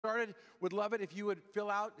Started, would love it if you would fill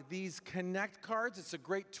out these Connect cards. It's a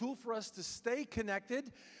great tool for us to stay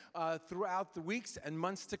connected throughout the weeks and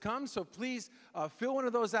months to come. So please fill one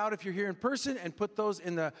of those out if you're here in person and put those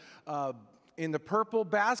in the purple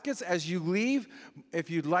baskets as you leave. If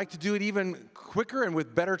you'd like to do it even quicker and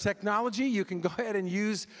with better technology, you can go ahead and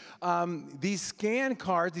use these scan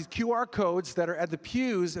cards, these QR codes that are at the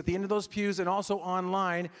pews, at the end of those pews, and also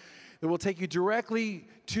online. That will take you directly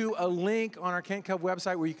to a link on our KentCov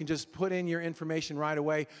website where you can just put in your information right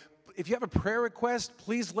away. If you have a prayer request,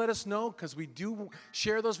 please let us know, because we do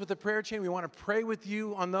share those with the prayer chain. We want to pray with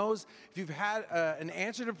you on those. If you've had an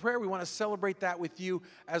answer to prayer, we want to celebrate that with you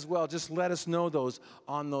as well. Just let us know those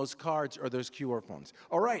on those cards or those QR phones.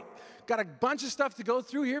 All right, got a bunch of stuff to go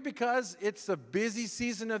through here because it's a busy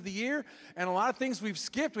season of the year, and a lot of things we've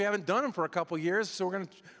skipped. We haven't done them for a couple years, so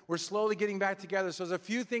we're slowly getting back together. So there's a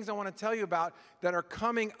few things I want to tell you about that are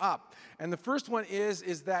coming up. And the first one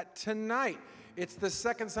is that tonight, it's the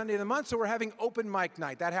second Sunday of the month, so we're having open mic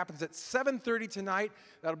night. That happens at 7:30 tonight.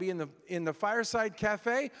 That'll be in the Fireside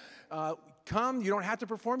Cafe. Come. You don't have to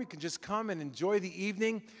perform. You can just come and enjoy the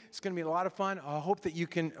evening. It's going to be a lot of fun. I hope that you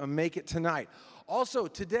can make it tonight. Also,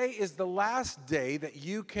 today is the last day that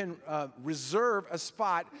you can reserve a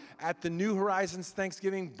spot at the New Horizons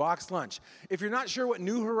Thanksgiving box lunch. If you're not sure what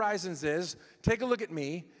New Horizons is, take a look at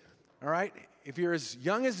me, all right? If you're as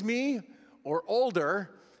young as me or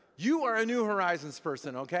older, you are a New Horizons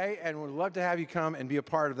person, okay? And we'd love to have you come and be a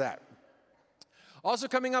part of that. Also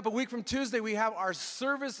coming up a week from Tuesday, we have our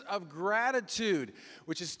Service of Gratitude,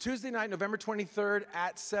 which is Tuesday night, November 23rd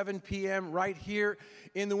at 7 p.m. right here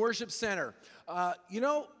in the Worship Center.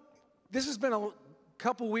 This has been a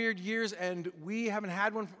couple weird years, and we haven't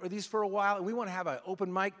had one of these for a while, and we want to have an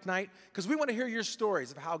open mic night because we want to hear your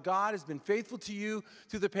stories of how God has been faithful to you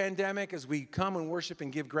through the pandemic as we come and worship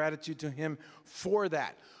and give gratitude to Him for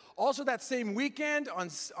that. Also, that same weekend,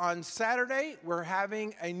 on Saturday, we're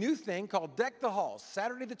having a new thing called Deck the Halls.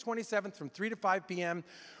 Saturday the 27th from 3 to 5 p.m.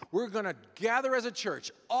 We're going to gather as a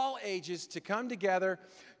church, all ages, to come together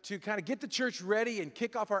to kind of get the church ready and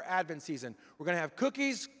kick off our Advent season. We're going to have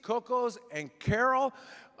cookies, cocos, and carol.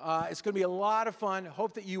 It's going to be a lot of fun.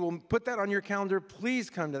 Hope that you will put that on your calendar.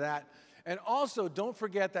 Please come to that. And also, don't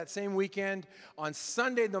forget that same weekend, on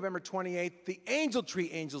Sunday, November 28th, the Angel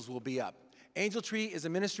Tree Angels will be up. Angel Tree is a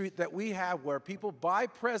ministry that we have where people buy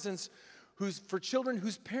presents for children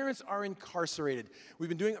whose parents are incarcerated. We've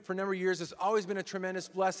been doing it for a number of years. It's always been a tremendous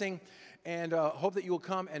blessing, and hope that you will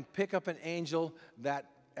come and pick up an angel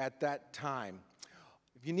at that time.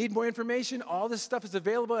 If you need more information, all this stuff is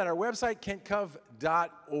available at our website,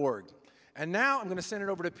 KentCov.org. And now I'm going to send it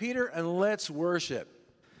over to Peter, and let's worship.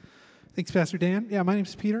 Thanks, Pastor Dan. Yeah, my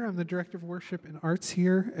name's Peter. I'm the Director of Worship and Arts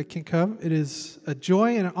here at KentCov. It is a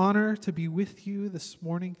joy and an honor to be with you this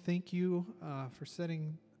morning. Thank you for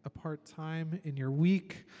setting apart time in your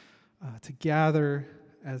week to gather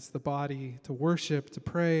as the body, to worship, to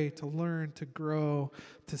pray, to learn, to grow,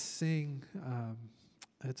 to sing,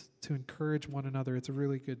 to encourage one another. It's a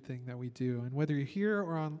really good thing that we do. And whether you're here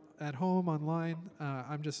or at home, online,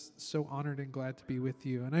 I'm just so honored and glad to be with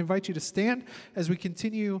you. And I invite you to stand as we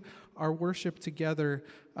continue our worship together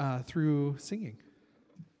through singing.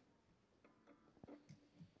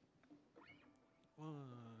 1,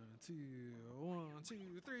 2, 1, 2,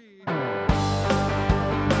 3.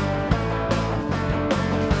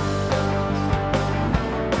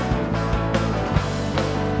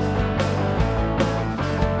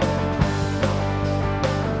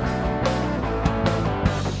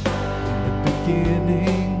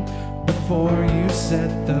 Beginning, before you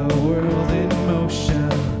set the world in motion,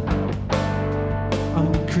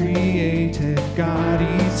 uncreated God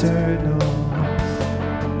eternal,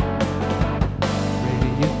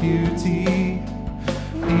 radiant beauty,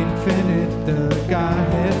 infinite, the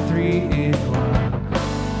Godhead 3 in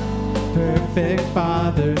 1, perfect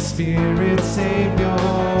Father, Spirit, Savior,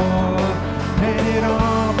 and it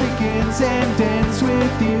all begins and ends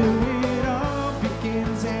with you.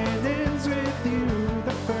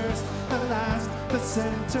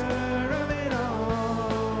 Center of it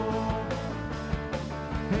all,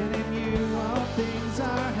 and in you all things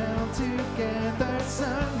are held together.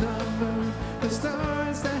 Sun, the moon, the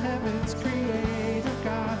stars, the heavens, Creator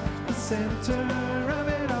God, the center of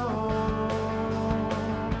it all.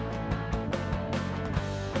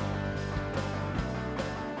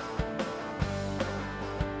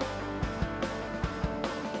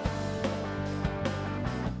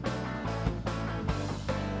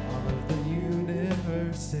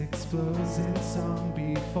 Explodes in song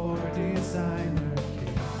before designer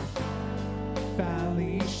king,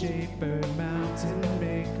 valley shaper, mountain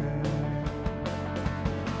maker,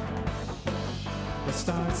 The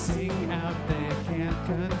stars sing out, they can't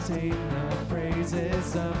contain the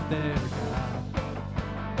praises of their God.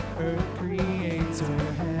 Earth creator,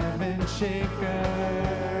 heaven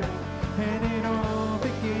shaker, and it all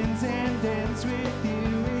begins and ends with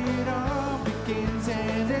you. It all begins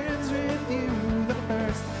and ends with you. The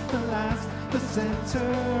first, the last, the center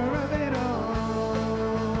of it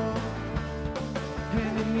all.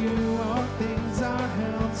 And in you all things are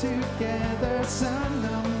held together. Sun,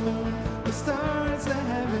 the moon, the stars, the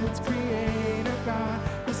heavens, creator God,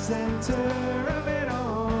 the center of it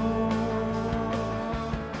all.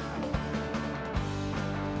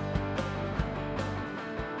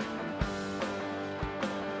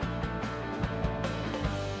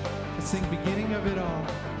 Let's sing beginning of it all.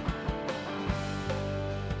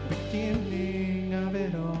 Beginning of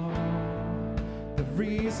it all. The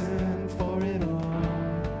reason for it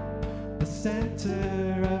all. The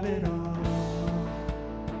center of it all.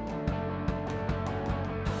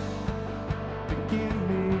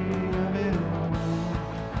 Beginning of it all,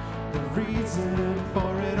 the reason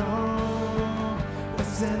for it all, the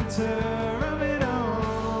center of it all.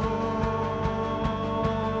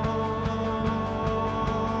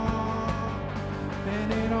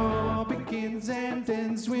 And it all begins and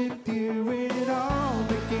ends with you. It all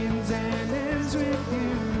begins and ends with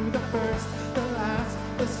you. The first, the last,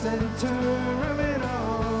 the center of it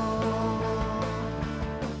all.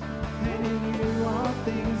 And in you all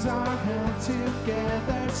things are held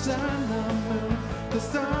together. Sun, the moon, the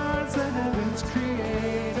stars, the heavens,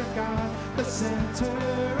 creator God, the center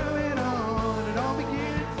of it all. And it all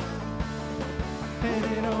begins, and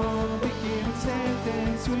it all begins and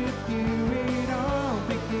ends with you. It all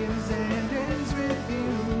begins and ends with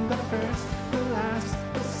you. The first, the last,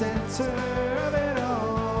 the center of it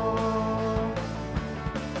all.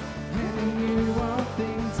 And in you all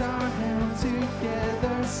things are held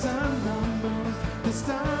together. Sun, the moon, the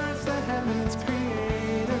stars, the heavens,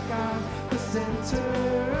 creator God, the center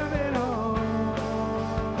of it all.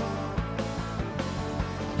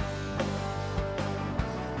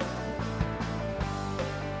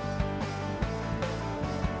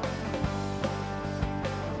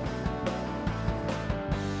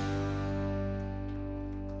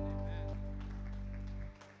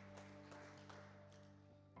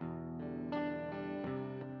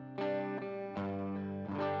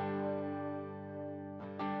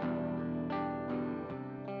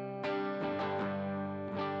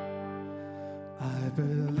 I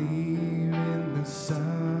believe in the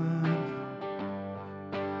sun.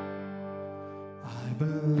 I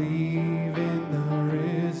believe in the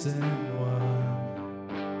risen one.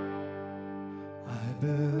 I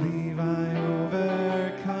believe I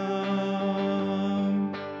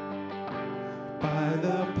overcome by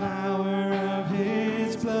the power of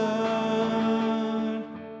his blood.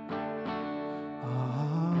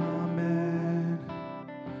 Amen.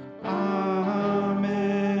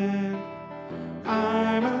 Amen.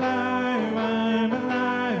 I'm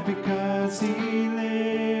alive because he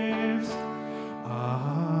lives.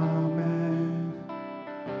 Amen.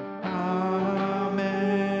 Amen.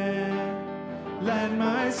 Let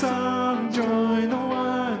my song join the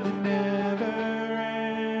one that never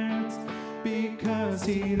ends because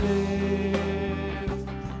he lives.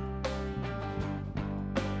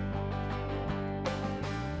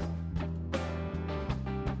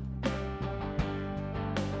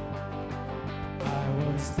 I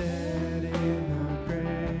was dead in the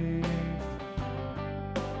grave.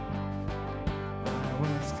 I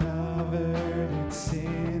was covered in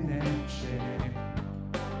sin and shame.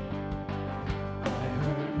 I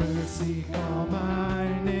heard mercy call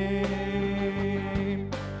my name.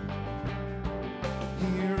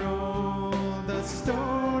 He rolled the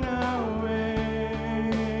stone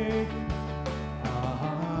away.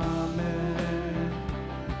 Amen.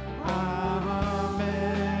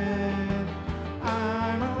 Amen.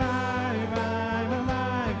 I'm alive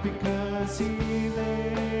because he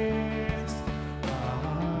lives.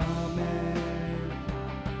 Amen.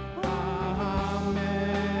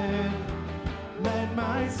 Amen. Let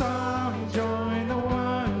my song join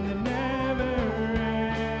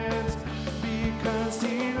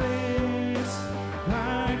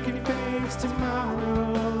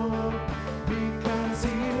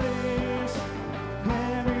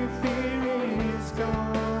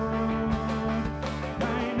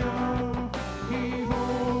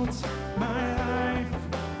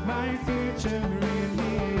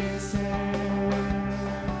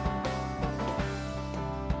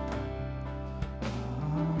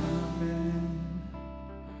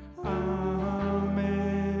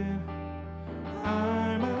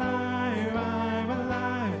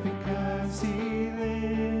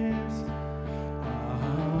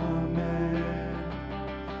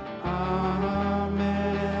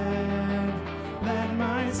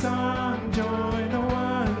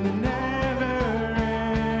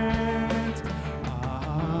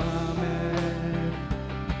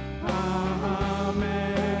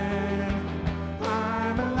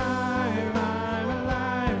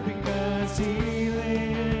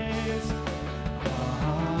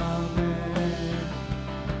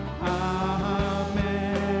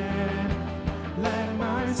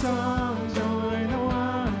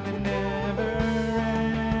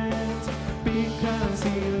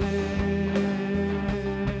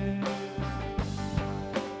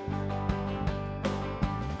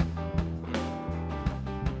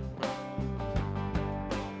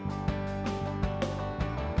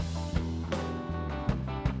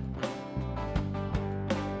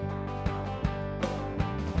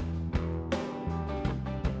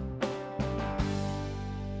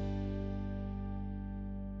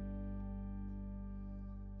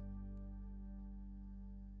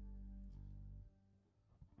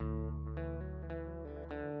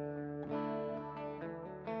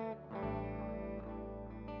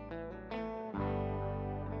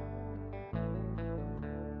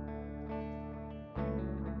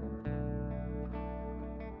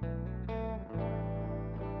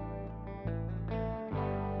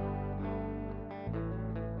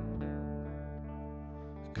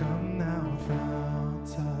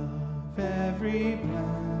every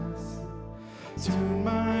blessing. Tune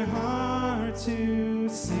my heart to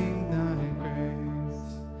sing thy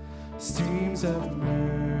grace. Streams of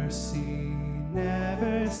mercy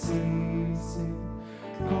never ceasing,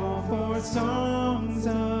 call for songs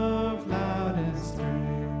of loudest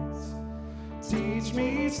praise. Teach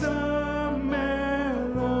me some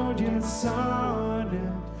melodious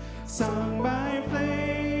sonnet sung by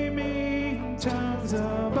flaming tongues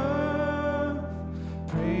above.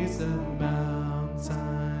 Praise the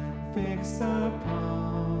mountain fixed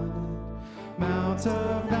upon it, mount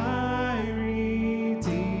of thy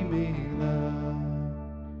redeeming love.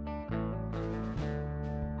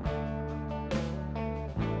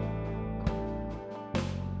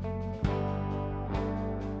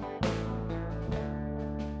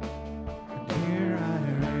 And here I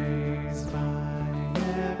raise my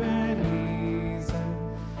Ebenezer,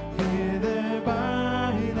 hither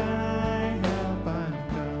by thy help I'm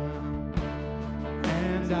come,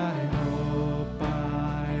 and I hope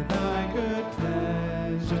by thy good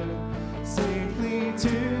pleasure safely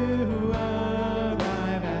to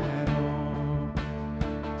arrive at home.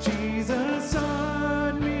 Jesus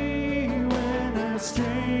sought me when a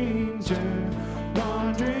stranger,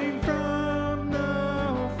 wandering from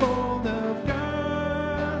the fold of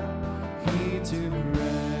God, he to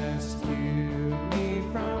rescue me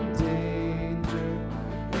from danger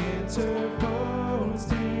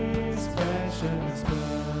interposed his precious blood.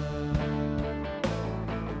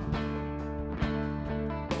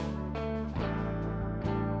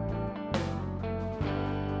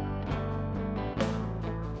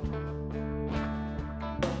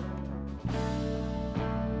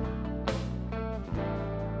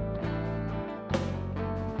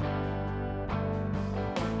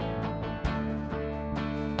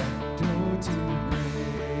 Do to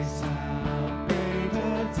grace how great a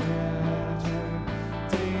debtor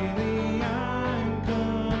daily I'm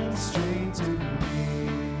constrained to be.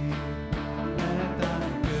 Let thy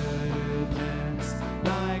goodness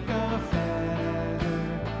like a fetter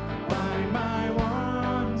bind my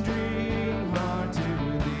wandering heart to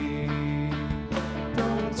thee.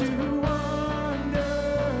 Prone to wander,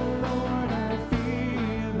 Lord, I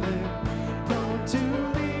feel it. Prone to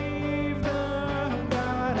leave the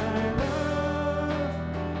God I love.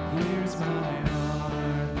 Here's my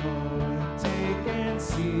heart, Lord, take and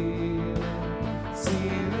seal it.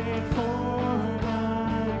 Seal it for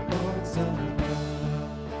thy courts above.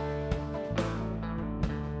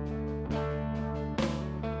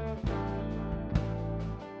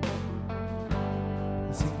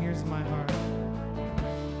 Sing, here's my heart.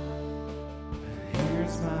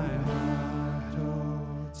 Here's my heart, oh,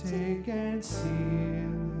 take and seal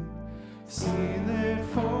it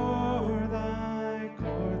for thy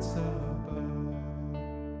courts above.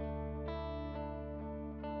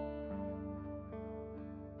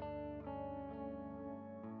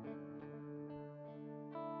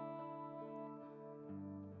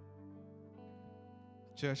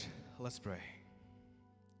 Church, let's pray.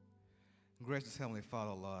 Gracious Heavenly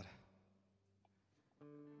Father, Lord,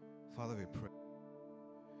 Father, we pray.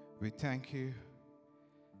 We thank you,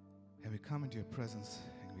 and we come into your presence,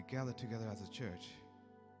 and we gather together as a church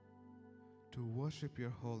to worship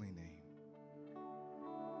your holy name,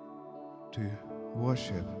 to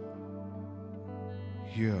worship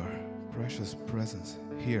your precious presence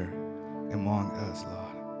here among us,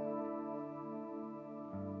 Lord.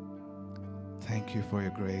 Thank you for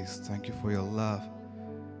your grace. Thank you for your love.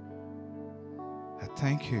 I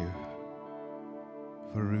thank you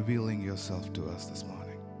for revealing yourself to us this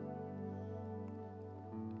morning.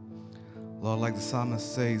 Lord, like the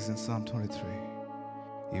psalmist says in Psalm 23,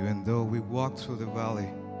 even though we walk through the valley,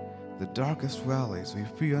 the darkest valleys, we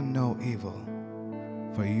fear no evil,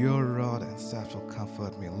 for your rod and staff shall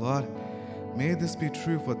comfort me. Lord, may this be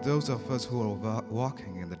true for those of us who are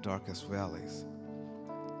walking in the darkest valleys,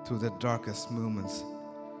 through the darkest moments,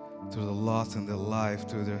 through the loss in their life,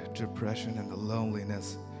 through the depression and the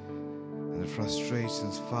loneliness and the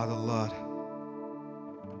frustrations. Father, Lord,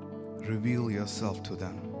 reveal yourself to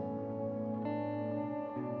them.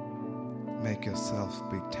 Make yourself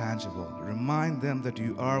be tangible. Remind them that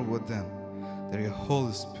you are with them, that your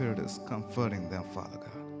Holy Spirit is comforting them, Father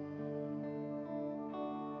God.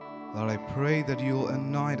 Lord, I pray that you will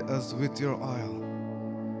anoint us with your oil,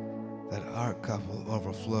 that our cup will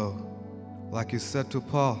overflow. Like you said to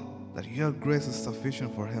Paul, that your grace is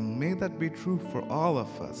sufficient for him. May that be true for all of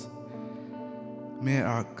us. May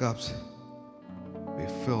our cups be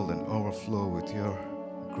filled and overflow with your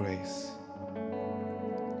grace.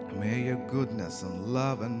 May your goodness and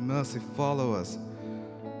love and mercy follow us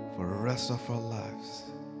for the rest of our lives.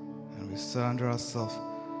 And we surrender ourselves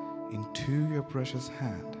into your precious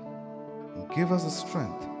hand, and give us the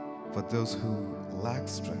strength for those who lack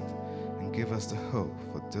strength, and give us the hope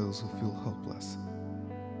for those who feel hopeless.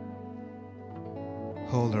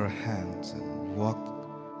 Hold our hands and walk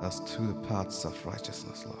us through the paths of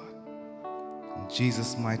righteousness, Lord. In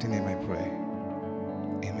Jesus' mighty name I pray.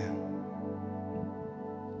 Amen.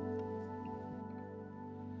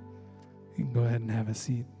 You can go ahead and have a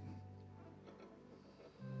seat.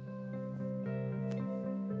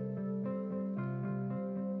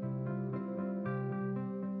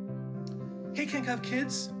 Hey KentCov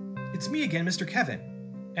kids, it's me again, Mr. Kevin,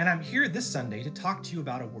 and I'm here this Sunday to talk to you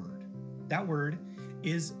about a word. That word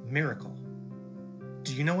is miracle.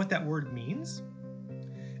 Do you know what that word means?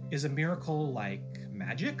 Is a miracle like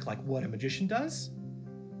magic, like what a magician does?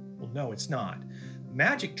 Well, no, it's not.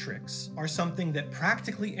 Magic tricks are something that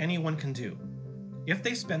practically anyone can do if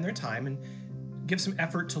they spend their time and give some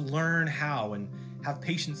effort to learn how and have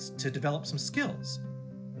patience to develop some skills.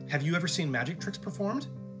 Have you ever seen magic tricks performed?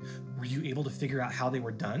 Were you able to figure out how they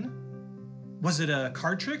were done? Was it a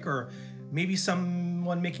card trick or maybe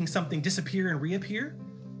someone making something disappear and reappear?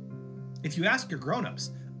 If you ask your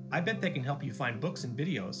grown-ups, I bet they can help you find books and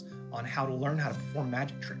videos on how to learn how to perform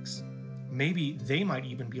magic tricks. Maybe they might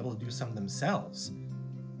even be able to do some themselves.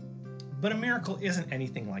 But a miracle isn't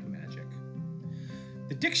anything like magic.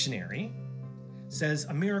 The dictionary says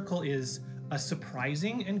a miracle is a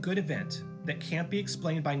surprising and good event that can't be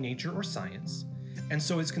explained by nature or science, and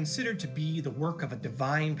so is considered to be the work of a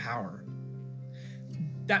divine power.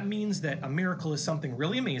 That means that a miracle is something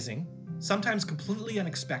really amazing, sometimes completely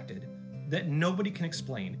unexpected, that nobody can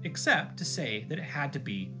explain except to say that it had to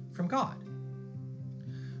be from God.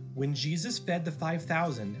 When Jesus fed the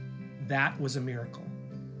 5,000, that was a miracle.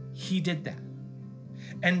 He did that.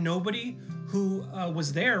 And nobody who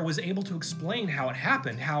was there was able to explain how it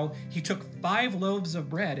happened, how he took 5 loaves of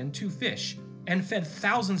bread and 2 fish and fed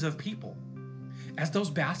thousands of people. As those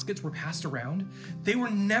baskets were passed around, they were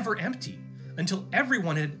never empty until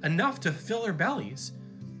everyone had enough to fill their bellies.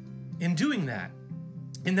 In doing that,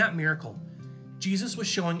 in that miracle, Jesus was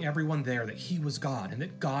showing everyone there that he was God and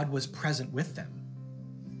that God was present with them.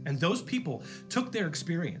 And those people took their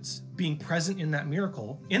experience being present in that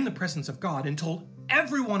miracle, in the presence of God, and told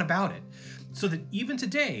everyone about it, so that even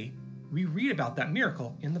today, we read about that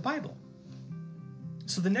miracle in the Bible.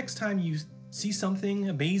 So the next time you see something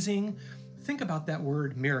amazing, think about that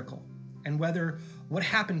word miracle and whether what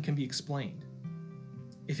happened can be explained.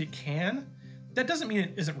 If it can, that doesn't mean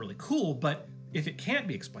it isn't really cool, but if it can't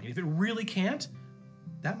be explained, if it really can't,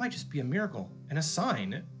 that might just be a miracle and a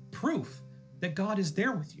sign, proof that God is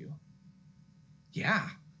there with you. Yeah,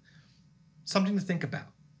 something to think about.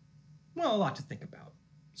 Well, a lot to think about.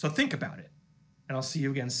 So think about it, and I'll see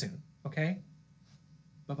you again soon, okay?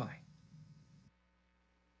 Bye-bye.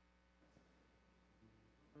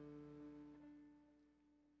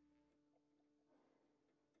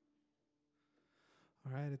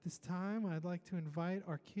 All right, at this time, I'd like to invite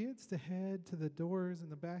our kids to head to the doors in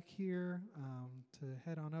the back here to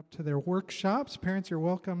head on up to their workshops. Parents, you're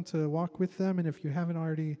welcome to walk with them, and if you haven't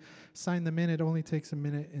already signed them in, it only takes a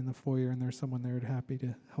minute in the foyer, and there's someone there happy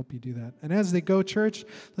to help you do that. And as they go, church,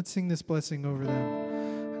 let's sing this blessing over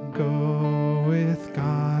them. Go with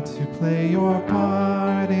God to play your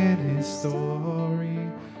part in His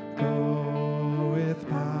story. Go with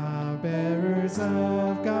bearers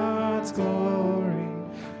of God's glory.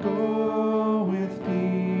 Go with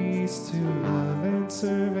peace to love and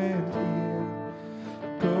serve and heal.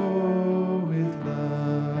 Go with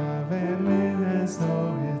love and live as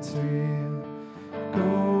though it's real.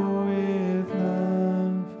 Go with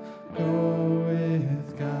love, go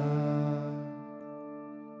with God.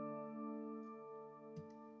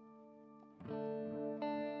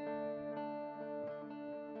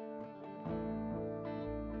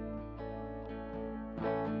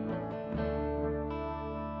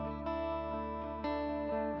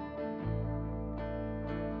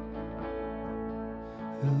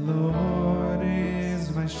 The Lord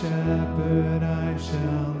is my shepherd, I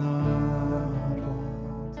shall not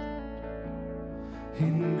want.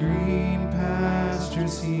 In green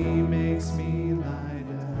pastures He makes me lie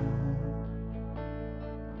down.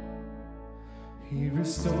 He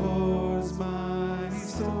restores my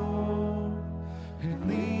soul and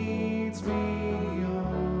leads me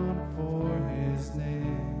on for His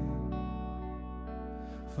name,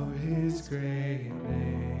 for His great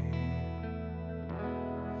name.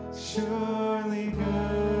 Surely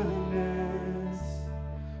goodness,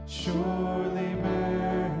 surely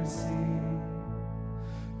mercy,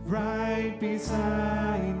 right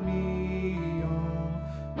beside me all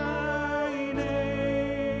my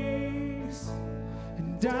days,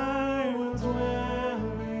 and I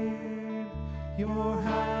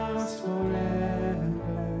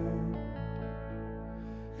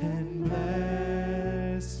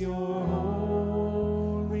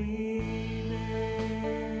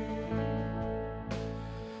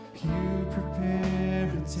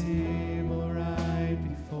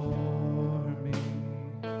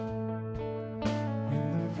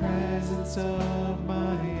midst of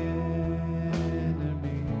my enemies.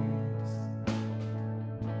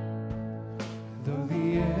 Though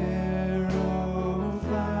the arrow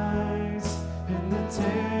flies and the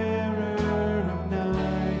terror of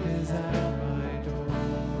night is at my door,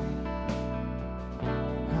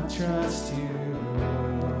 I'll trust you.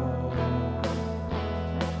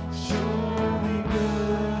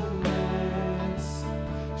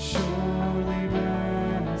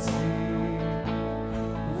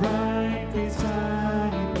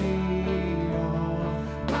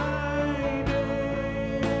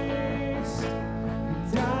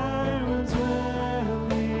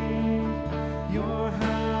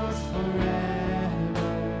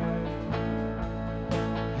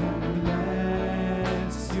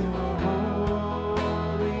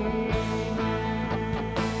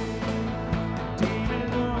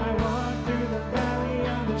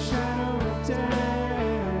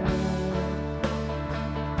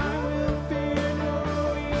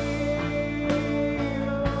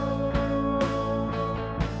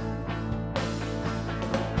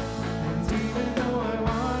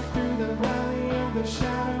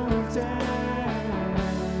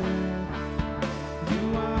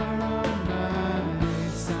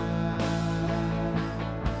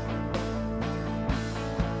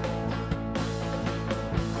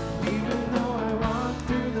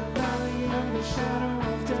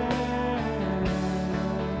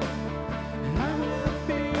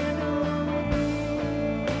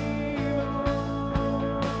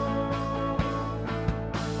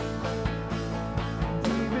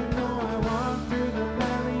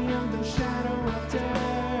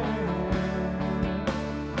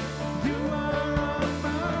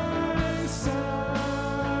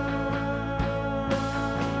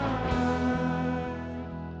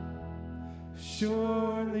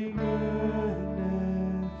 Surely goodness,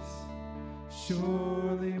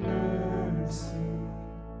 surely mercy,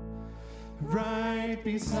 right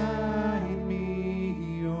beside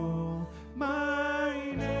me all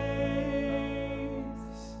my days,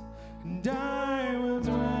 and I will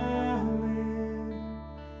dwell in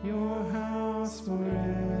your house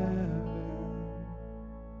forever,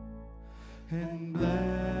 and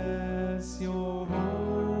bless your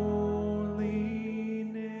holy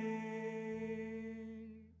name.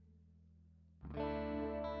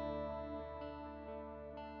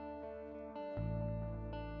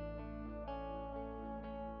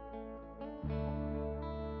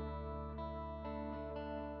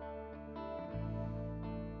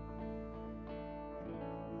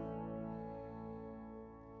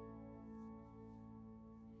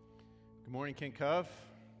 Good morning, KentCov.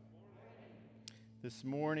 This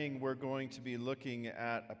morning we're going to be looking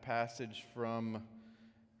at a passage from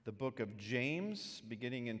the book of James,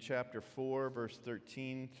 beginning in chapter 4, verse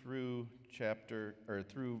 13 through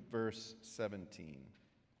verse 17.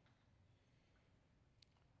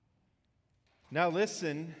 Now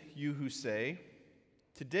listen, you who say,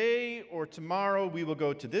 today or tomorrow we will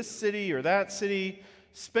go to this city or that city,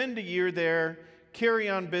 spend a year there, carry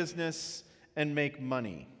on business, and make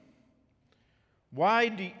money. Why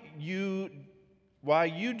you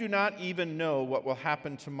do not even know what will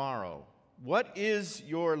happen tomorrow? What is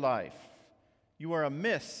your life? You are a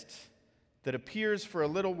mist that appears for a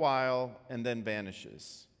little while and then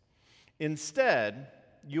vanishes. Instead,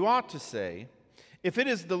 you ought to say, if it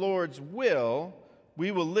is the Lord's will,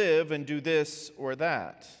 we will live and do this or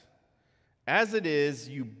that. As it is,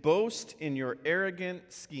 you boast in your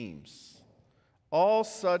arrogant schemes. All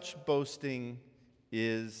such boasting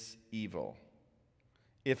is evil.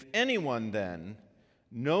 If anyone then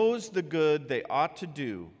knows the good they ought to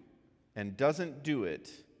do and doesn't do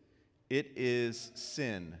it, it is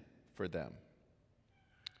sin for them.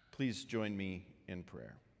 Please join me in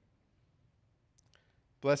prayer.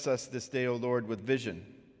 Bless us this day, O Lord, with vision.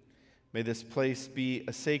 May this place be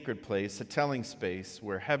a sacred place, a telling space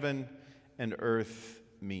where heaven and earth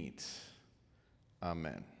meet.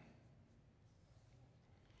 Amen.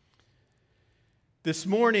 This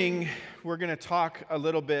morning, we're going to talk a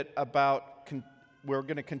little bit about, we're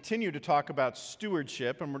going to continue to talk about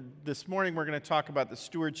stewardship, and this morning we're going to talk about the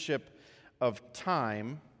stewardship of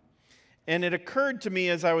time. And it occurred to me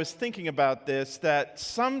as I was thinking about this that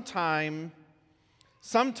sometimes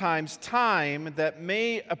time that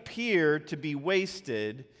may appear to be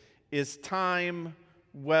wasted is time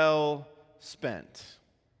well spent.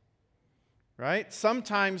 Right?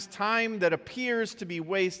 Sometimes time that appears to be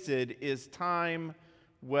wasted is time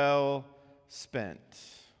well spent.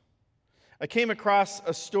 I came across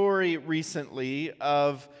a story recently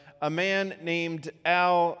of a man named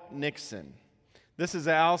Al Nixon. This is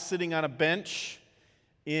Al sitting on a bench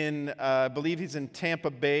I believe he's in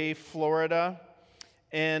Tampa Bay, Florida.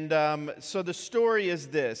 And so the story is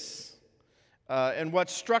this. And what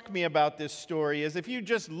struck me about this story is if you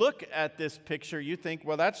just look at this picture, you think,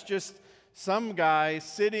 well, that's just some guy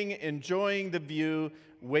sitting, enjoying the view,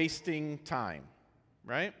 wasting time,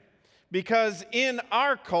 right? Because in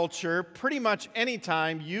our culture, pretty much any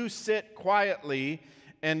time you sit quietly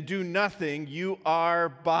and do nothing, you are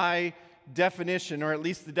by definition, or at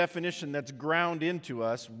least the definition that's ground into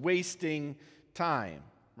us, wasting time,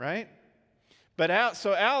 right? But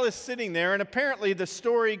Al is sitting there, and apparently the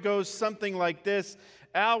story goes something like this.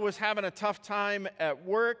 Al was having a tough time at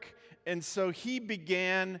work, and so he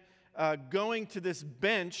began going to this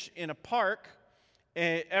bench in a park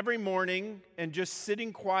every morning and just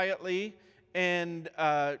sitting quietly and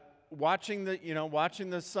watching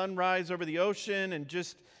the sunrise over the ocean and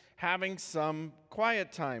just having some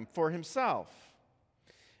quiet time for himself.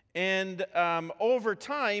 And over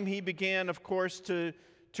time, he began, of course, to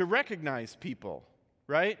recognize people,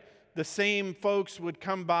 right? The same folks would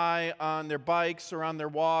come by on their bikes or on their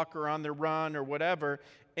walk or on their run or whatever.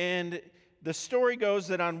 And the story goes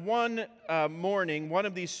that on one morning, one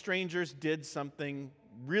of these strangers did something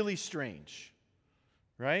really strange,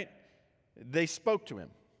 right? They spoke to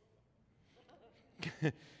him.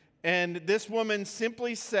 And this woman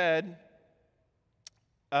simply said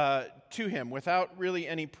to him, without really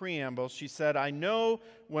any preamble, she said, "I know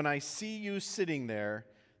when I see you sitting there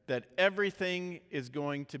that everything is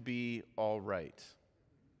going to be all right."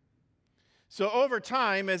 So over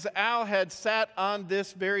time, as Al had sat on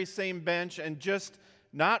this very same bench and just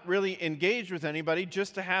not really engaged with anybody,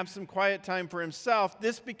 just to have some quiet time for himself,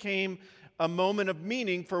 this became a moment of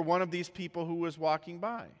meaning for one of these people who was walking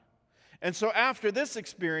by. And so after this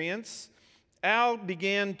experience, Al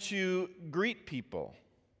began to greet people.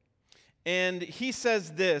 And he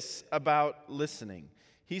says this about listening.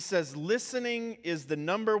 He says, "Listening is the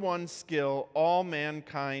number one skill all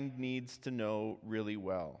mankind needs to know really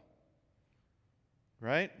well."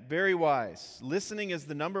 Right? Very wise. Listening is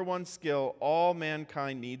the number one skill all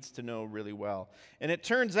mankind needs to know really well. And it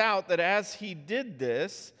turns out that as he did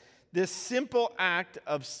this simple act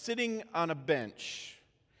of sitting on a bench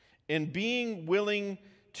and being willing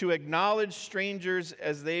to acknowledge strangers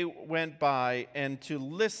as they went by and to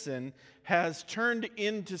listen has turned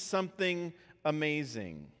into something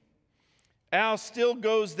amazing. Al still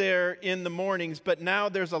goes there in the mornings, but now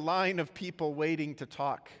there's a line of people waiting to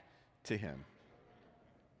talk to him.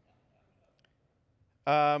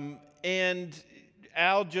 And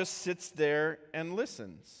Al just sits there and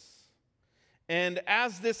listens. And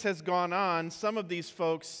as this has gone on, some of these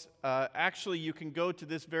folks, actually you can go to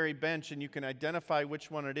this very bench and you can identify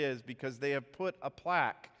which one it is because they have put a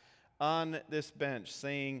plaque on this bench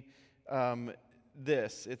saying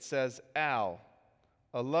this. It says, "Al,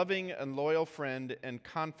 a loving and loyal friend and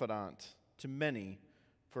confidant to many,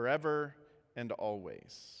 forever and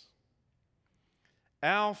always."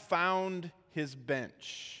 Al found his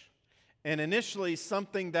bench, and initially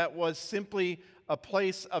something that was simply a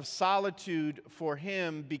place of solitude for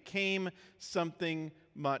him became something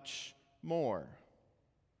much more.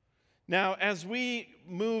 Now, as we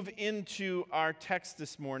move into our text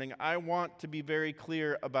this morning, I want to be very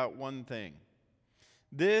clear about one thing.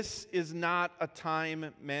 This is not a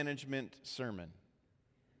time management sermon,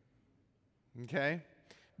 okay?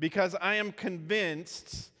 Because I am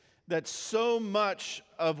convinced that so much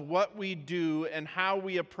of what we do and how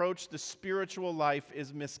we approach the spiritual life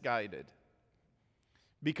is misguided.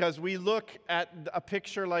 Because we look at a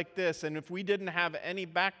picture like this, and if we didn't have any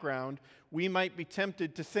background, we might be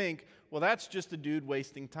tempted to think, well, that's just a dude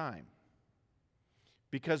wasting time.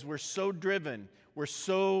 Because we're so driven, we're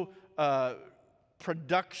so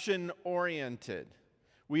production-oriented.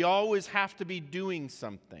 We always have to be doing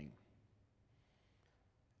something.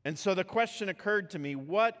 And so the question occurred to me,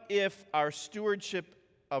 what if our stewardship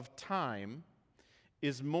of time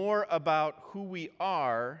is more about who we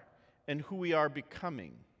are and who we are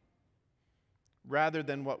becoming rather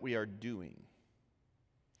than what we are doing?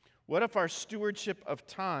 What if our stewardship of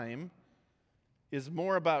time is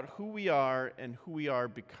more about who we are and who we are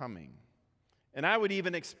becoming? And I would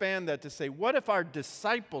even expand that to say, what if our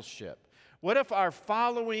discipleship, what if our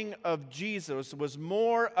following of Jesus was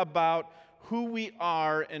more about who we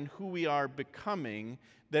are and who we are becoming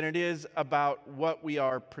than it is about what we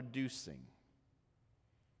are producing?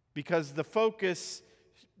 Because the focus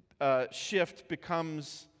shift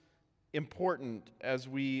becomes important as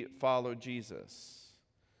we follow Jesus.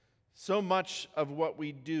 So much of what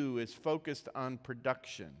we do is focused on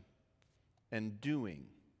production and doing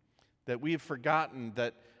that we've forgotten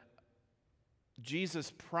that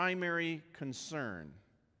Jesus' primary concern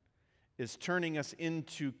is turning us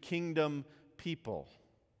into kingdom people,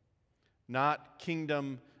 not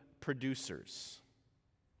kingdom producers.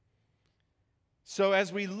 So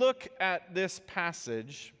as we look at this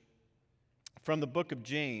passage from the book of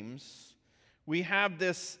James, we have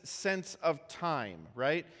this sense of time,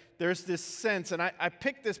 right? There's this sense, and I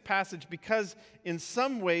picked this passage because in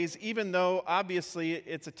some ways, even though obviously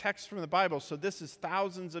it's a text from the Bible, so this is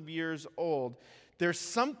thousands of years old, there's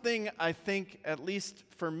something, I think, at least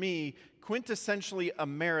for me, quintessentially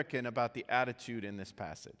American about the attitude in this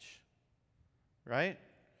passage, right?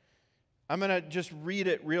 I'm going to just read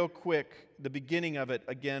it real quick, the beginning of it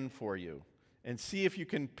again for you, and see if you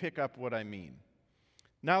can pick up what I mean.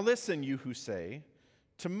 Now listen, you who say,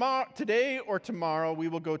 today or tomorrow we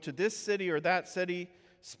will go to this city or that city,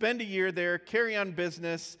 spend a year there, carry on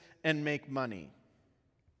business, and make money.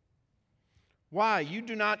 Why? You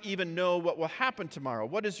do not even know what will happen tomorrow.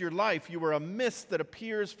 What is your life? You are a mist that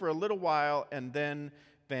appears for a little while and then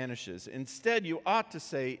vanishes. Instead, you ought to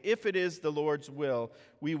say, if it is the Lord's will,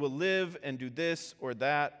 we will live and do this or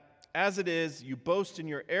that. As it is, you boast in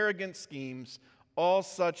your arrogant schemes. All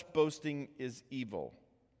such boasting is evil.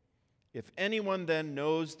 If anyone then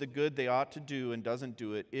knows the good they ought to do and doesn't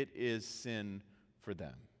do it, it is sin for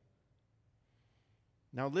them.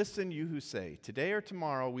 Now listen, you who say, today or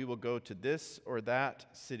tomorrow we will go to this or that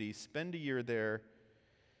city, spend a year there,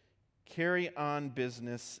 carry on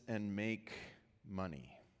business, and make money.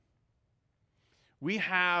 We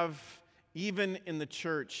have, even in the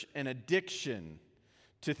church, an addiction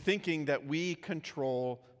to thinking that we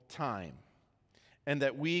control time and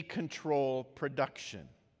that we control production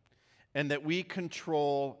and that we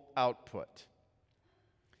control output.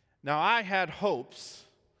 Now, I had hopes,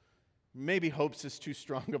 maybe hopes is too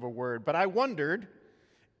strong of a word, but I wondered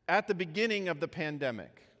at the beginning of the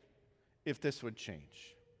pandemic if this would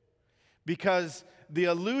change. Because the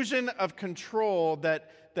illusion of control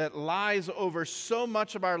that lies over so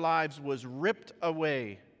much of our lives was ripped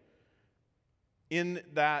away in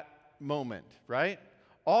that moment, right?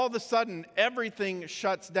 All of a sudden, everything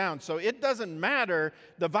shuts down. So it doesn't matter.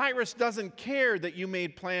 The virus doesn't care that you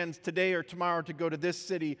made plans today or tomorrow to go to this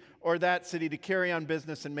city or that city to carry on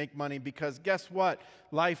business and make money, because guess what?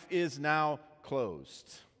 Life is now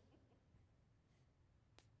closed.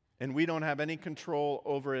 And we don't have any control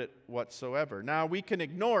over it whatsoever. Now, we can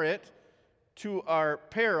ignore it to our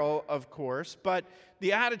peril, of course, but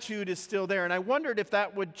the attitude is still there. And I wondered if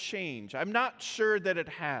that would change. I'm not sure that it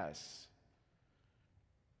has.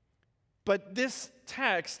 But this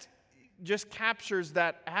text just captures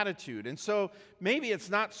that attitude. And so maybe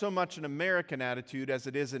it's not so much an American attitude as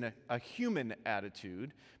it is a human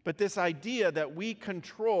attitude, but this idea that we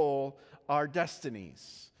control our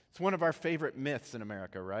destinies. It's one of our favorite myths in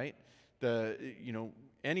America, right?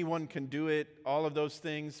 Anyone can do it, all of those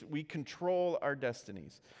things. We control our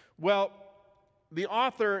destinies. Well, the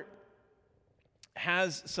author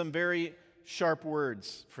has some very sharp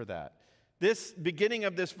words for that. This beginning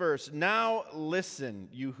of this verse, now listen,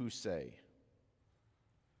 you who say.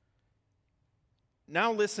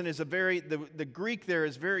 Now listen is the Greek there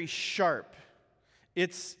is very sharp.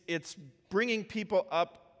 It's bringing people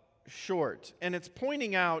up short, and it's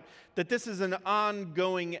pointing out that this is an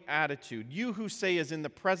ongoing attitude. You who say is in the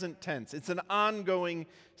present tense. It's an ongoing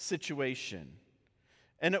situation.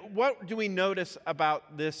 And what do we notice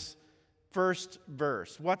about this first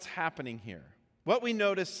verse? What's happening here? What we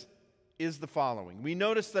notice is the following. We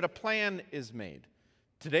notice that a plan is made.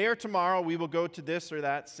 Today or tomorrow we will go to this or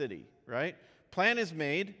that city, right? Plan is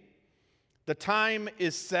made. The time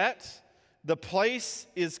is set. The place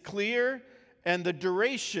is clear. And the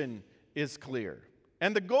duration is clear.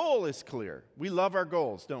 And the goal is clear. We love our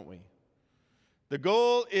goals, don't we? The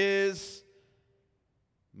goal is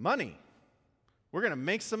money. We're going to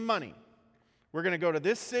make some money. We're going to go to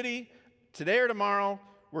this city today or tomorrow.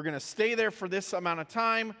 We're going to stay there for this amount of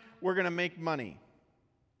time. We're going to make money.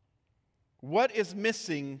 What is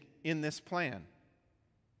missing in this plan?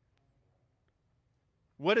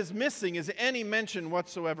 What is missing is any mention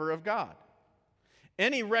whatsoever of God.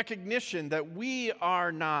 Any recognition that we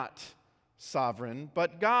are not sovereign,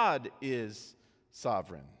 but God is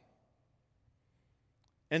sovereign.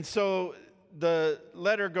 And so the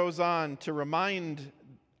letter goes on to remind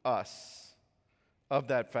us of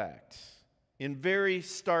that fact in very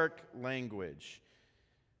stark language.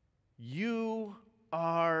 You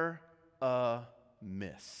are a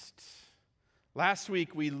mist. Last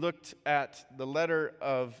week we looked at the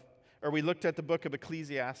book of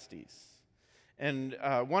Ecclesiastes. And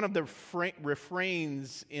one of the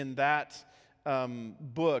refrains in that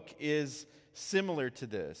book is similar to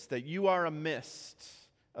this, that you are a mist,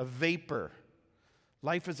 a vapor,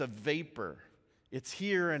 Life is a vapor. It's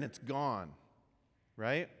here and it's gone,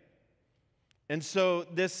 right? And so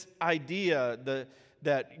this idea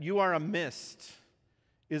that you are a mist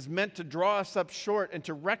is meant to draw us up short and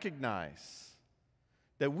to recognize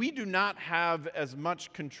that we do not have as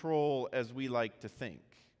much control as we like to think.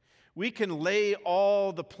 We can lay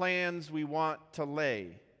all the plans we want to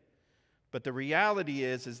lay, but the reality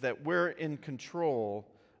is that we're in control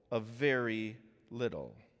of very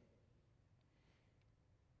little.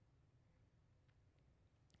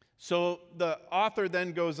 So the author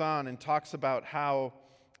then goes on and talks about how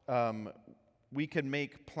we can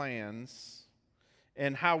make plans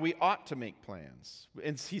and how we ought to make plans.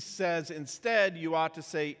 And he says, instead, you ought to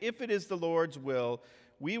say, if it is the Lord's will,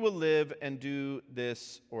 we will live and do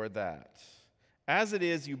this or that. As it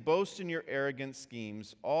is, you boast in your arrogant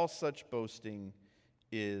schemes. All such boasting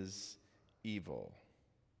is evil.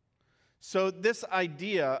 So this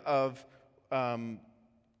idea of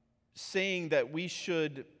saying that we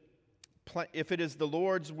should, if it is the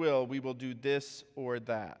Lord's will, we will do this or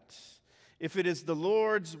that. If it is the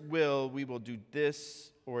Lord's will, we will do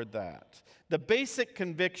this or that. The basic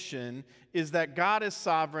conviction is that God is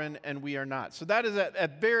sovereign and we are not. So that is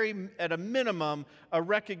at a minimum a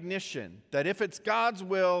recognition that if it's God's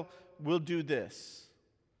will, we'll do this.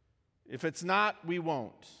 If it's not, we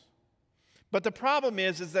won't. But the problem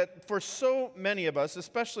is that for so many of us,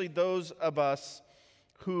 especially those of us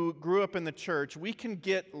who grew up in the church, we can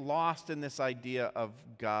get lost in this idea of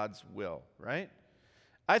God's will, right?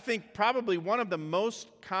 I think probably one of the most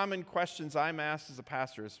common questions I'm asked as a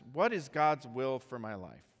pastor is, what is God's will for my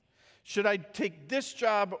life? Should I take this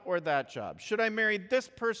job or that job? Should I marry this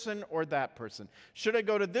person or that person? Should I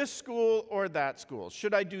go to this school or that school?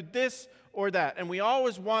 Should I do this or that? And we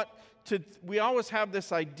always have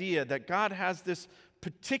this idea that God has this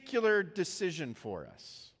particular decision for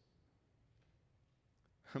us.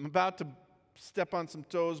 I'm about to step on some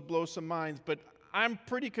toes, blow some minds, but I'm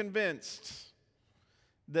pretty convinced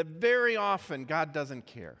that very often God doesn't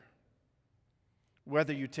care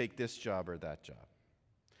whether you take this job or that job.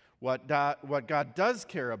 What God does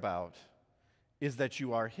care about is that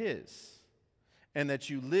you are His and that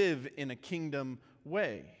you live in a kingdom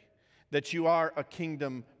way, that you are a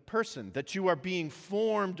kingdom person, that you are being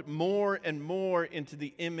formed more and more into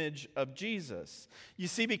the image of Jesus. You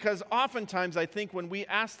see, because oftentimes I think when we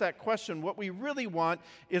ask that question, what we really want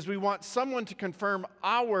is we want someone to confirm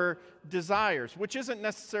our desires, which isn't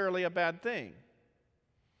necessarily a bad thing.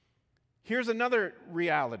 Here's another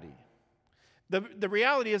reality. The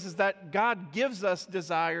reality is that God gives us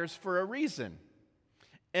desires for a reason.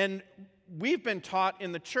 And we've been taught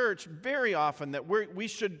in the church very often that we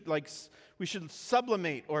should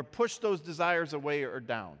sublimate or push those desires away or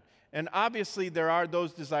down. And obviously there are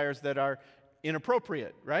those desires that are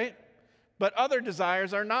inappropriate, right? But other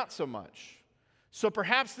desires are not so much. So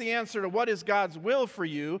perhaps the answer to what is God's will for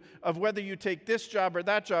you, of whether you take this job or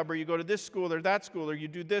that job, or you go to this school or that school, or you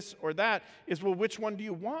do this or that, is, well, which one do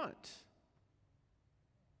you want?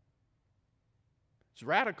 It's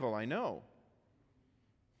radical, I know.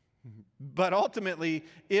 But ultimately,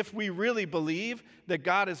 if we really believe that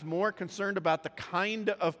God is more concerned about the kind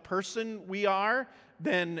of person we are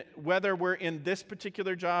than whether we're in this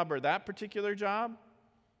particular job or that particular job,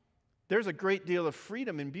 there's a great deal of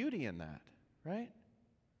freedom and beauty in that, right?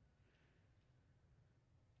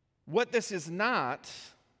 What this is not,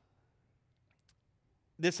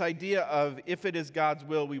 this idea of if it is God's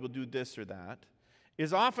will, we will do this or that,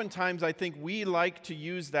 is oftentimes I think we like to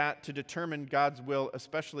use that to determine God's will,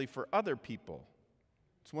 especially for other people.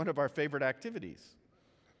 It's one of our favorite activities.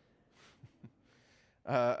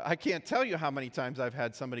 I can't tell you how many times I've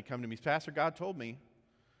had somebody come to me, Pastor, God told me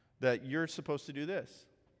that you're supposed to do this.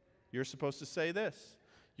 You're supposed to say this.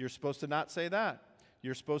 You're supposed to not say that.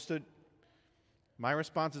 You're supposed to... My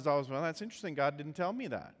response is always, well, that's interesting. God didn't tell me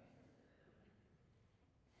that.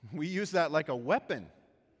 We use that like a weapon,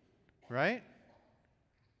 right?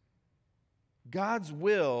 God's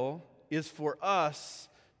will is for us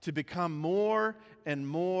to become more and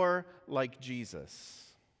more like Jesus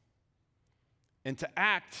and to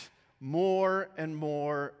act more and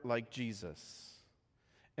more like Jesus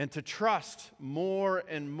and to trust more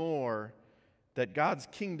and more that God's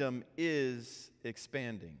kingdom is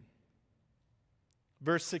expanding.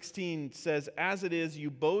 Verse 16 says, as it is, you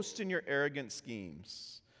boast in your arrogant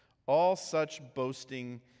schemes. All such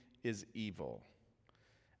boasting is evil.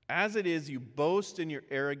 As it is, you boast in your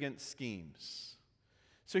arrogant schemes.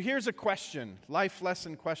 So here's a question, life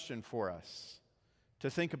lesson question for us to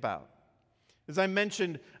think about. As I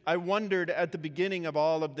mentioned, I wondered at the beginning of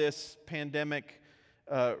all of this pandemic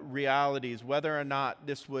realities whether or not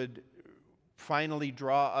this would finally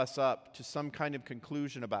draw us up to some kind of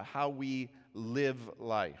conclusion about how we live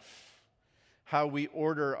life, how we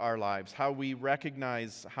order our lives, how we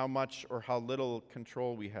recognize how much or how little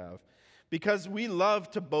control we have. Because we love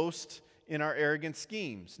to boast in our arrogant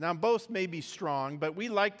schemes. Now, boast may be strong, but we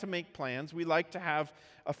like to make plans. We like to have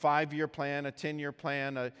a 5-year plan, a 10-year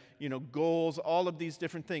plan, goals, all of these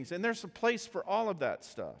different things. And there's a place for all of that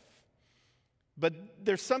stuff. But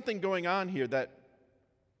there's something going on here that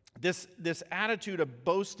this attitude of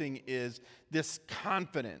boasting is this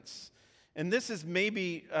confidence. And this is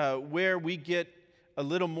maybe where we get a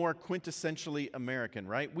little more quintessentially American,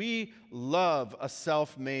 right? We love a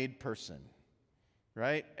self-made person,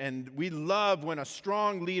 right? And we love when a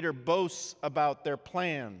strong leader boasts about their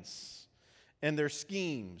plans and their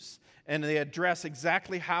schemes, and they address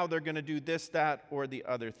exactly how they're going to do this, that, or the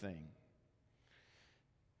other thing.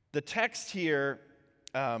 The text here,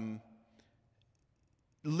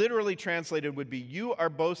 literally translated, would be, you are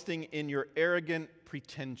boasting in your arrogant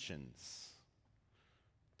pretensions.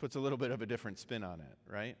 Puts a little bit of a different spin on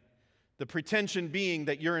it, right? The pretension being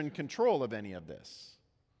that you're in control of any of this.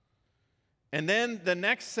 And then the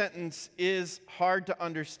next sentence is hard to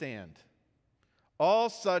understand. All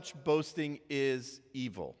such boasting is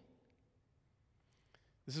evil.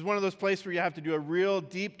 This is one of those places where you have to do a real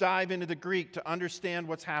deep dive into the Greek to understand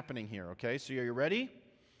what's happening here, okay? So are you ready?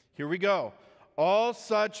 Here we go. All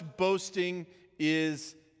such boasting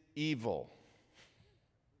is evil.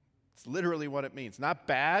 It's literally what it means. Not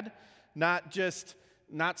bad, not just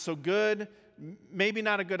not so good, maybe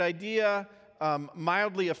not a good idea,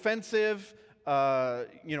 mildly offensive,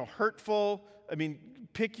 hurtful. I mean,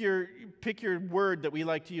 pick your word that we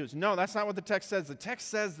like to use. No, that's not what the text says. The text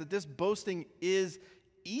says that this boasting is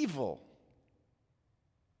evil.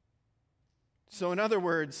 So in other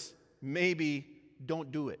words, maybe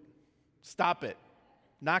don't do it. Stop it.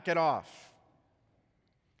 Knock it off.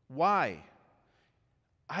 Why?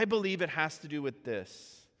 I believe it has to do with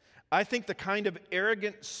this. I think the kind of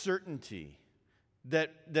arrogant certainty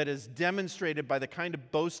that is demonstrated by the kind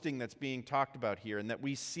of boasting that's being talked about here, and that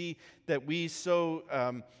we see, that we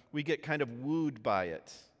get kind of wooed by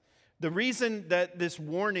it. The reason that this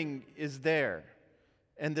warning is there,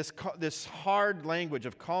 and this hard language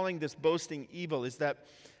of calling this boasting evil, is that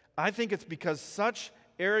I think it's because such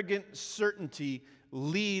arrogant certainty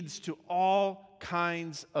leads to all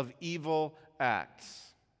kinds of evil acts.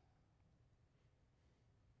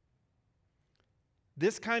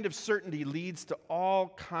 This kind of certainty leads to all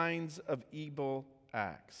kinds of evil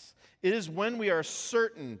acts. It is when we are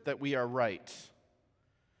certain that we are right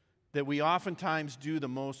that we oftentimes do the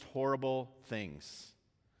most horrible things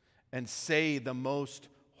and say the most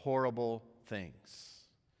horrible things.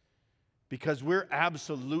 Because we're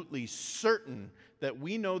absolutely certain that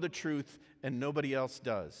we know the truth and nobody else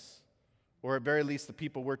does. Or at very least the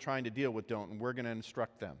people we're trying to deal with don't, and we're going to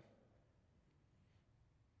instruct them.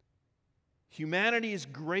 Humanity's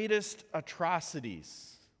greatest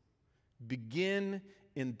atrocities begin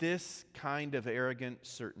in this kind of arrogant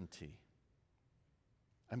certainty.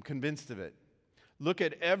 I'm convinced of it. Look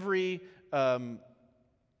at every of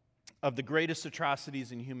the greatest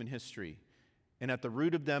atrocities in human history, and at the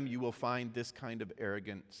root of them you will find this kind of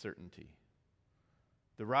arrogant certainty.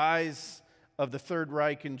 The rise of the Third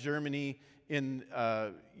Reich in Germany in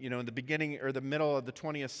the beginning or the middle of the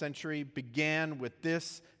 20th century began with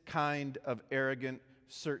this kind of arrogant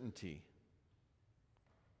certainty.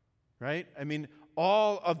 Right? I mean,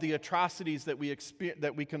 all of the atrocities that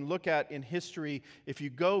we can look at in history, if you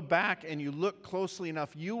go back and you look closely enough,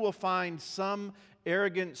 you will find some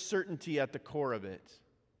arrogant certainty at the core of it.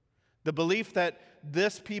 The belief that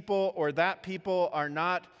this people or that people are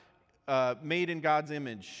not made in God's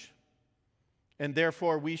image, and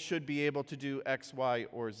therefore we should be able to do X, Y,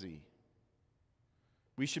 or Z.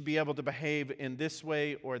 We should be able to behave in this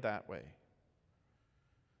way or that way.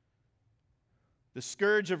 The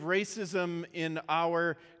scourge of racism in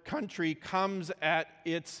our country comes at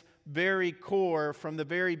its very core, from the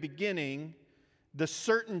very beginning, the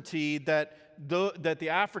certainty that the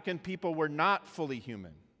African people were not fully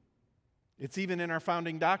human. It's even in our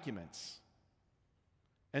founding documents.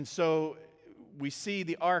 And so we see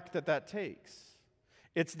the arc that takes.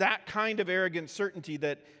 It's that kind of arrogant certainty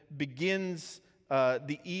that begins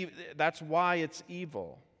that's why it's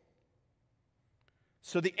evil.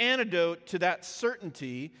 So the antidote to that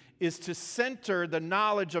certainty is to center the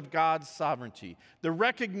knowledge of God's sovereignty. The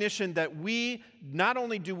recognition that we, not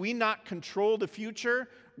only do we not control the future,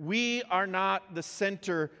 we are not the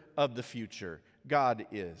center of the future. God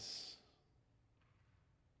is.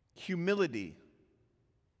 Humility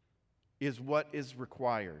is what is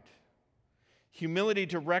required. Humility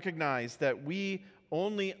to recognize that we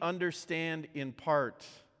only understand in part.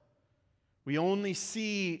 We only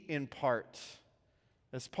see in part.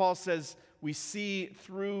 As Paul says, we see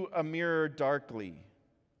through a mirror darkly.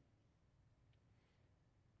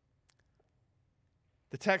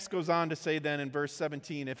 The text goes on to say then in verse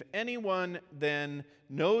 17, if anyone then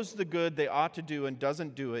knows the good they ought to do and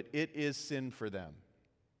doesn't do it, it is sin for them.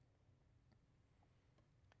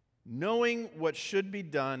 Knowing what should be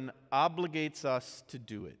done obligates us to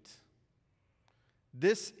do it.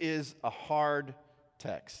 This is a hard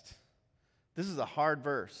text. This is a hard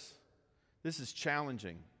verse. This is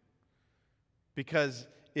challenging. Because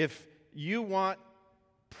if you want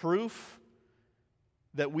proof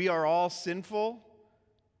that we are all sinful,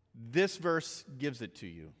 this verse gives it to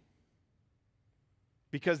you.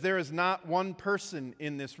 Because there is not one person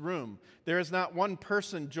in this room, there is not one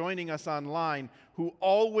person joining us online who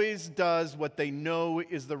always does what they know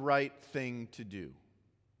is the right thing to do.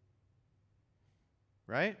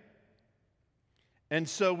 Right? And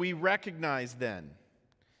so we recognize then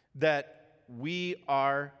that we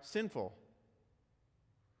are sinful.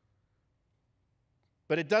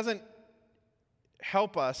 But it doesn't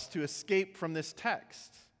help us to escape from this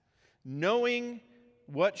text. Knowing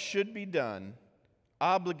what should be done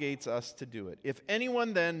obligates us to do it. If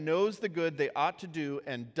anyone then knows the good they ought to do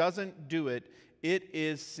and doesn't do it, it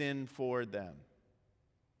is sin for them.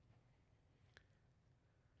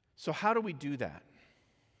 So how do we do that?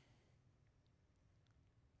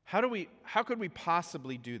 How could we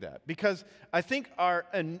possibly do that? Because I think our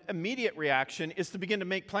immediate reaction is to begin to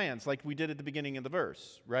make plans like we did at the beginning of the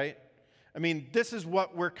verse, right? I mean, this is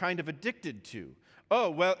what we're kind of addicted to. Oh,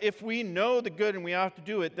 well, if we know the good and we ought to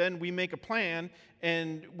do it, then we make a plan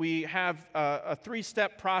and we have a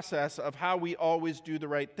three-step process of how we always do the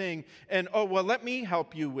right thing. And, oh, well, let me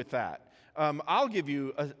help you with that. I'll give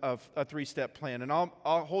you a three-step plan and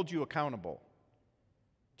I'll hold you accountable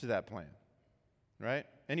to that plan, right?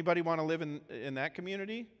 Anybody want to live in that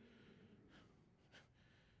community?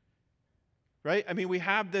 Right? I mean, we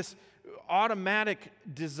have this automatic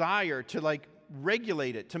desire to like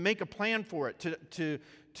regulate it, to make a plan for it,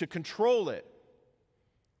 to control it.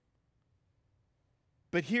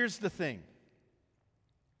 But here's the thing.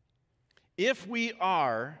 If we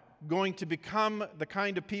are going to become the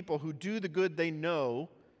kind of people who do the good they know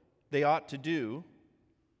they ought to do,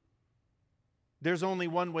 there's only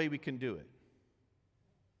one way we can do it.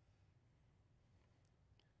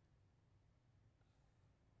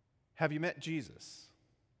 Have you met Jesus?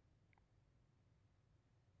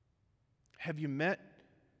 Have you met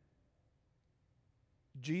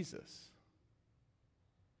Jesus?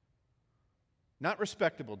 Not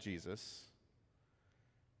respectable Jesus,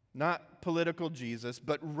 not political Jesus,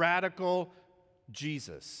 but radical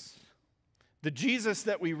Jesus. The Jesus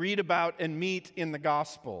that we read about and meet in the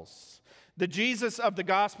Gospels. The Jesus of the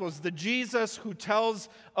Gospels, the Jesus who tells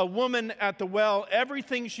a woman at the well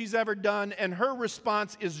everything she's ever done, and her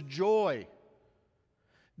response is joy.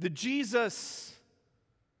 The Jesus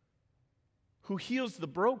who heals the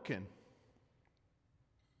broken.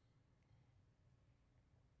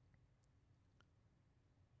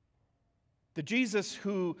 The Jesus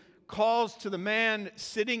who calls to the man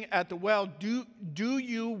sitting at the well, do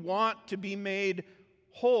you want to be made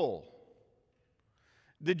whole?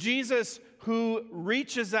 The Jesus who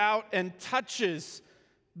reaches out and touches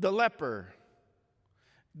the leper.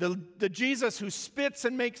 The Jesus who spits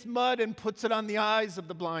and makes mud and puts it on the eyes of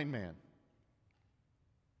the blind man.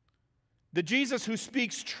 The Jesus who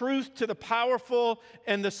speaks truth to the powerful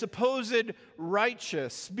and the supposed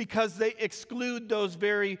righteous because they exclude those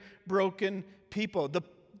very broken people. The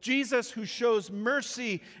Jesus who shows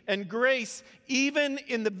mercy and grace even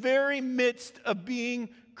in the very midst of being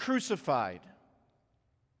crucified.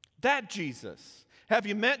 That Jesus. Have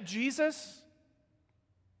you met Jesus?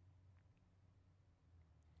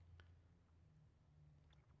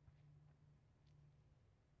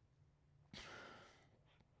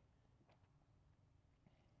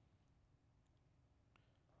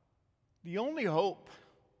 The only hope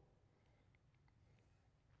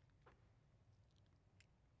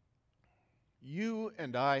you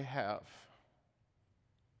and I have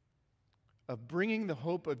of bringing the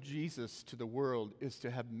hope of Jesus to the world is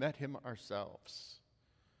to have met him ourselves.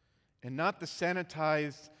 And not the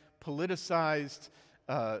sanitized, politicized,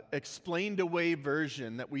 explained away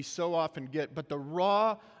version that we so often get, but the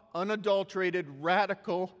raw, unadulterated,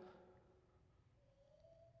 radical,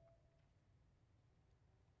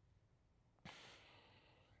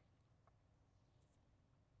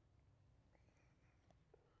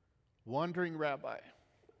 wandering rabbi.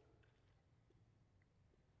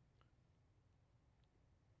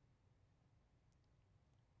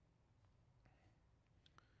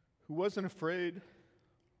 who wasn't afraid.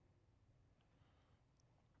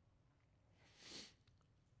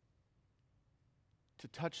 To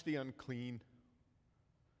touch the unclean,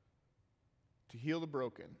 to heal the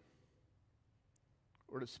broken,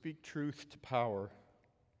 or to speak truth to power.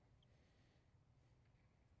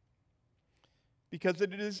 Because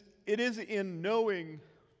it is in knowing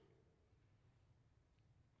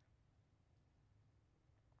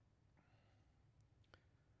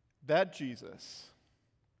that Jesus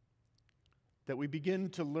that we begin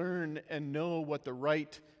to learn and know what the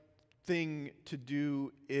right thing to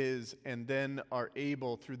do is, and then are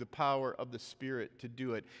able, through the power of the Spirit, to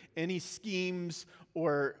do it. Any schemes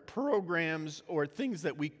or programs or things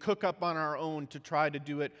that we cook up on our own to try to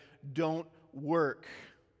do it don't work.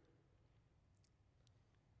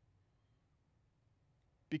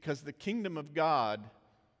 Because the kingdom of God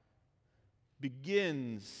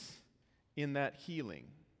begins in that healing.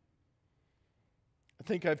 I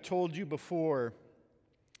think I've told you before,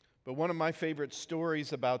 but one of my favorite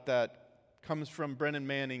stories about that comes from Brennan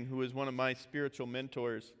Manning, who is one of my spiritual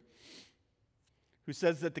mentors, who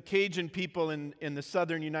says that the Cajun people in the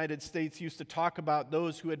southern United States used to talk about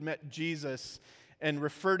those who had met Jesus and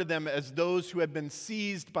refer to them as those who had been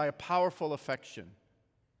seized by a powerful affection.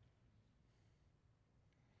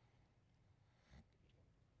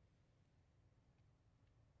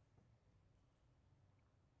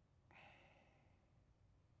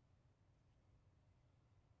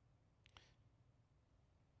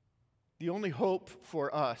 The only hope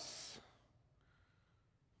for us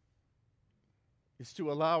is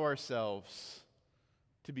to allow ourselves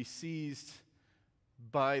to be seized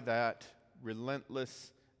by that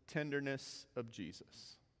relentless tenderness of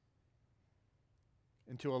Jesus,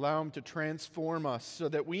 and to allow Him to transform us so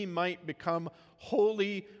that we might become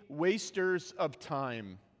holy wasters of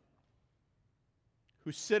time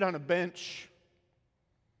who sit on a bench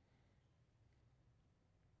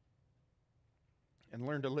and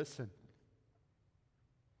learn to listen.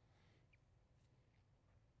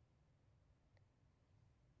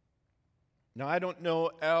 Now, I don't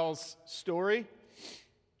know Al's story.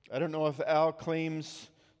 I don't know if Al claims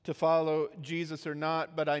to follow Jesus or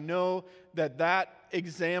not, but I know that that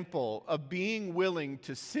example of being willing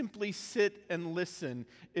to simply sit and listen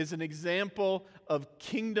is an example of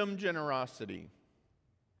kingdom generosity.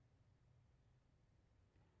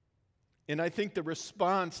 And I think the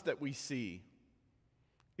response that we see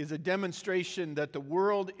is a demonstration that the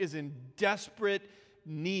world is in desperate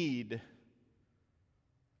need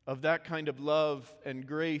of that kind of love and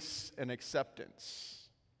grace and acceptance.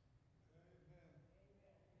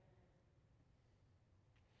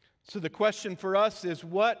 So the question for us is,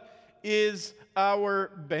 what is our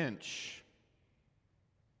bench?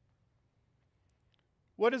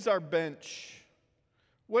 What is our bench?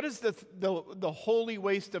 What is the holy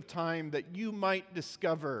waste of time that you might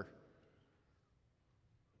discover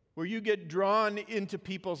where you get drawn into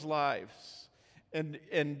people's lives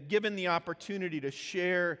and given the opportunity to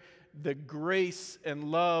share the grace and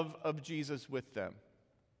love of Jesus with them?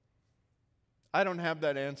 I don't have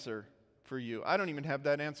that answer for you. I don't even have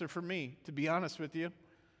that answer for me, to be honest with you.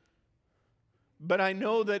 But I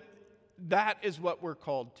know that that is what we're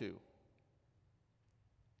called to.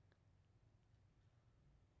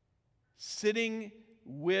 Sitting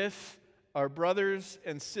with our brothers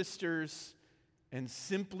and sisters and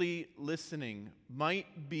simply listening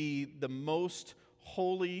might be the most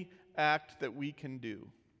holy act that we can do.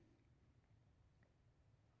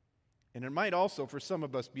 And it might also, for some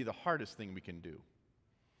of us, be the hardest thing we can do.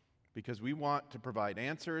 Because we want to provide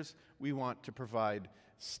answers, we want to provide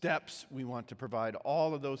steps, we want to provide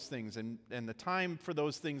all of those things. And the time for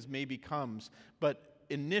those things maybe comes. But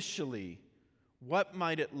initially, what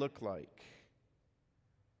might it look like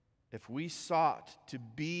if we sought to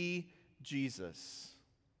be Jesus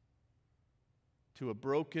to a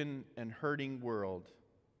broken and hurting world,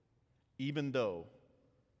 even though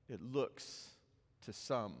it looks to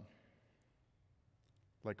some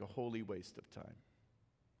like a holy waste of time?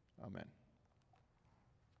 Amen.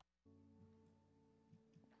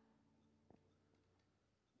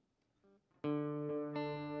 You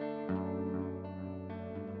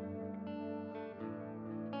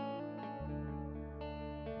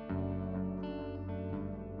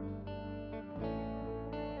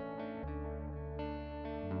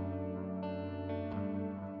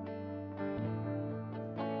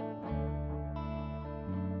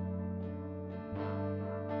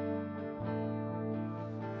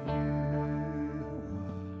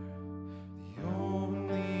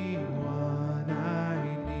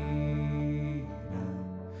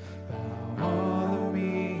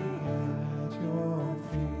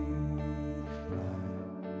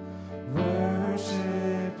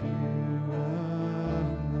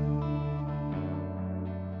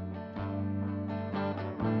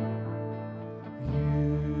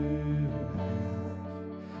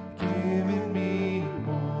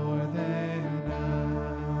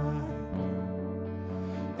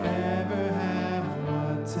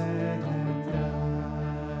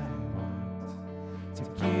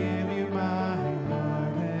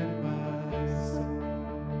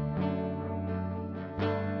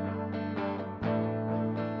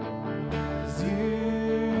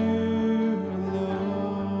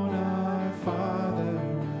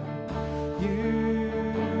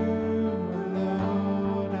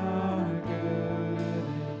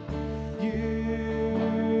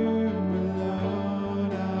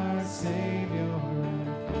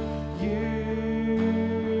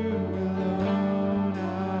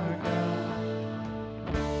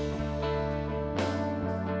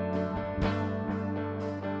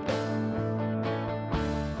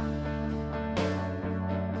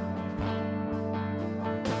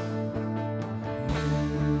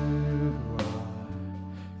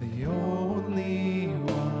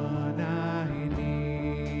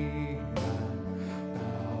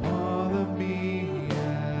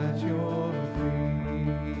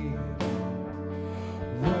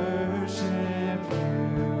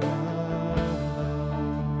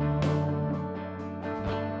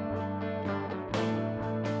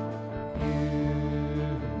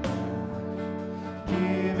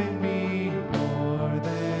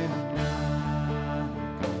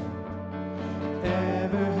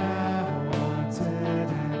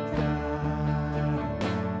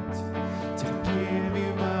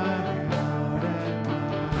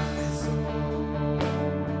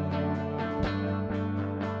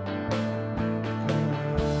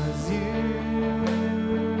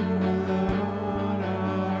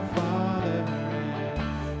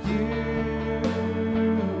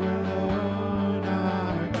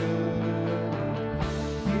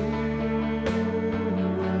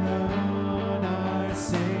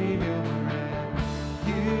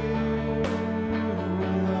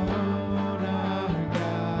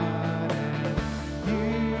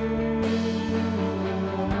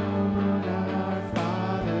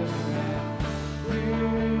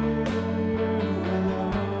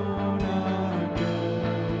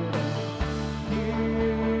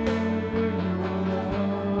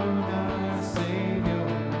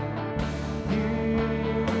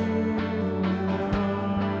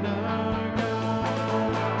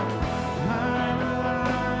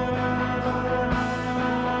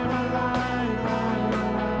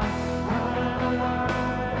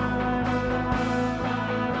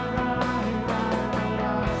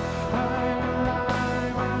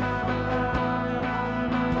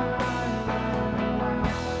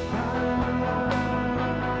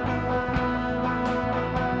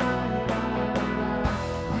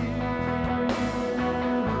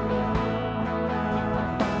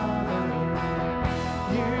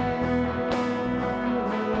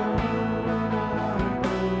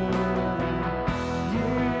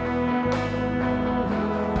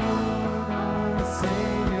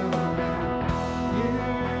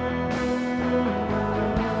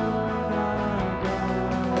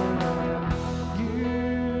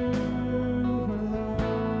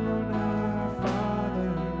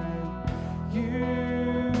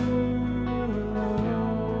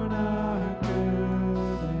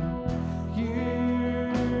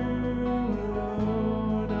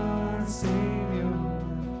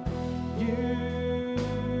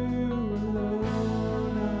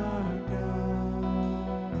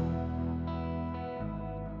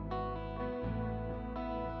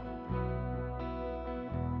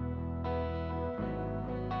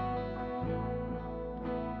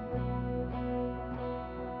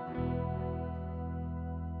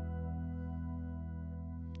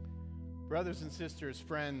Brothers and sisters,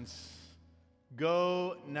 friends,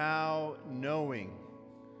 go now knowing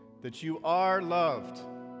that you are loved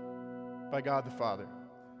by God the Father,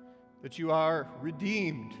 that you are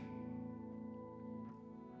redeemed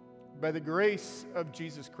by the grace of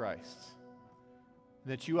Jesus Christ,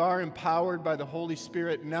 that you are empowered by the Holy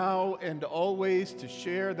Spirit now and always to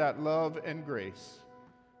share that love and grace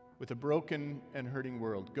with a broken and hurting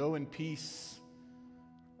world. Go in peace.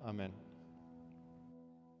 Amen.